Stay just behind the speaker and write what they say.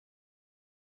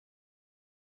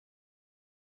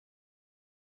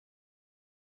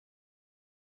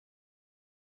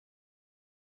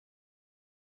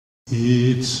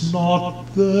It's not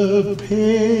the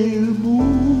pale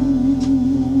moon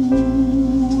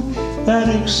that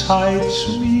excites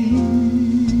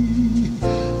me,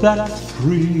 that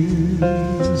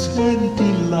thrills and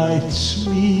delights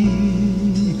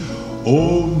me.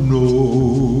 Oh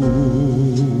no,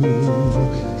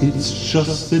 it's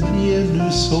just the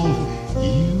nearness of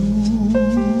you.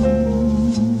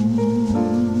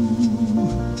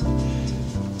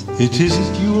 It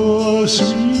isn't your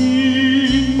sweet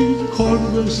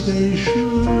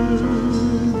conversation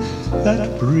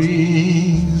that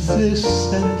brings this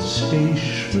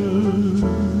sensation.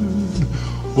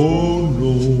 Oh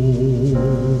no,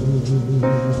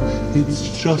 it's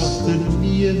just the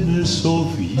nearness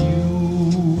of you.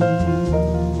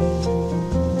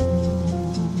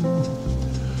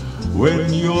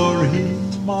 When you're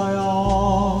in my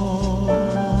arms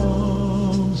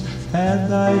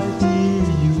and I feel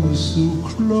you so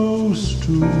close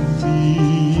to me,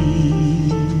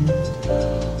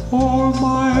 all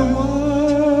my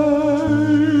wildest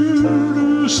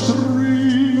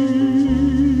dreams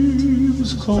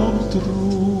come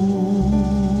true.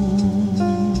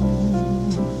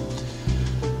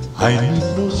 I need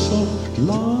no soft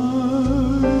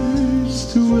lights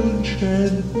to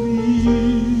enchant me.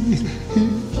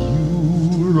 If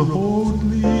you'll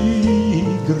only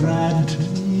grant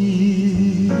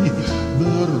me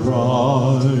the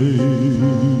right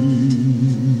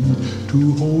to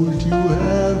hold you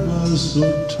ever so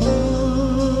tight,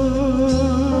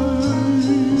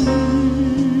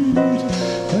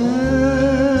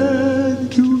 and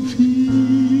to feel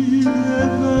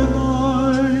in the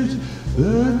night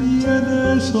the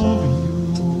nearness of you.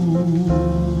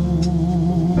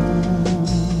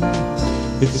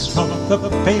 It's not the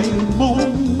pale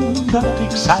moon that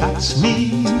excites me,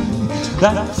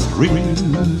 that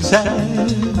thrills and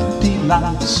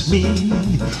delights me.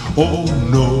 Oh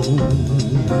no,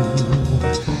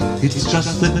 it's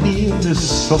just the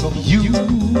nearness of you.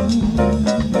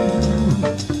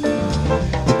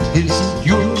 It isn't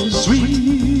your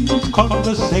sweet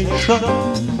conversation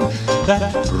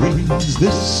that brings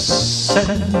this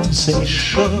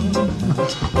sensation.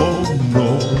 Oh no,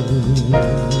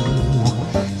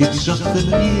 it's just the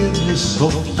nearness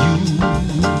of you.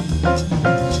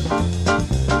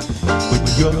 When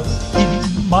you're in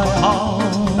my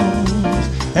arms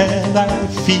and I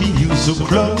feel you so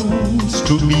close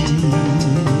to me,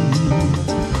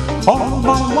 all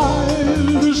my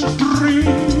wildest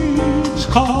dreams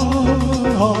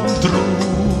come true.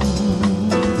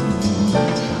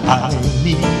 I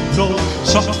need no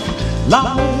soft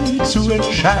light to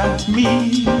enchant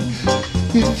me.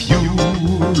 If you'll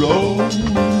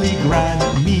only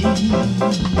grant me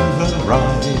the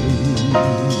right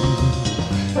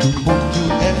to hold you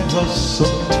ever so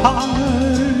tight,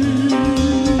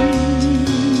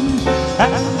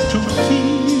 and to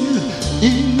feel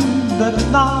in the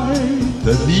night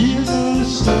the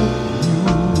nearness of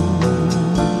you.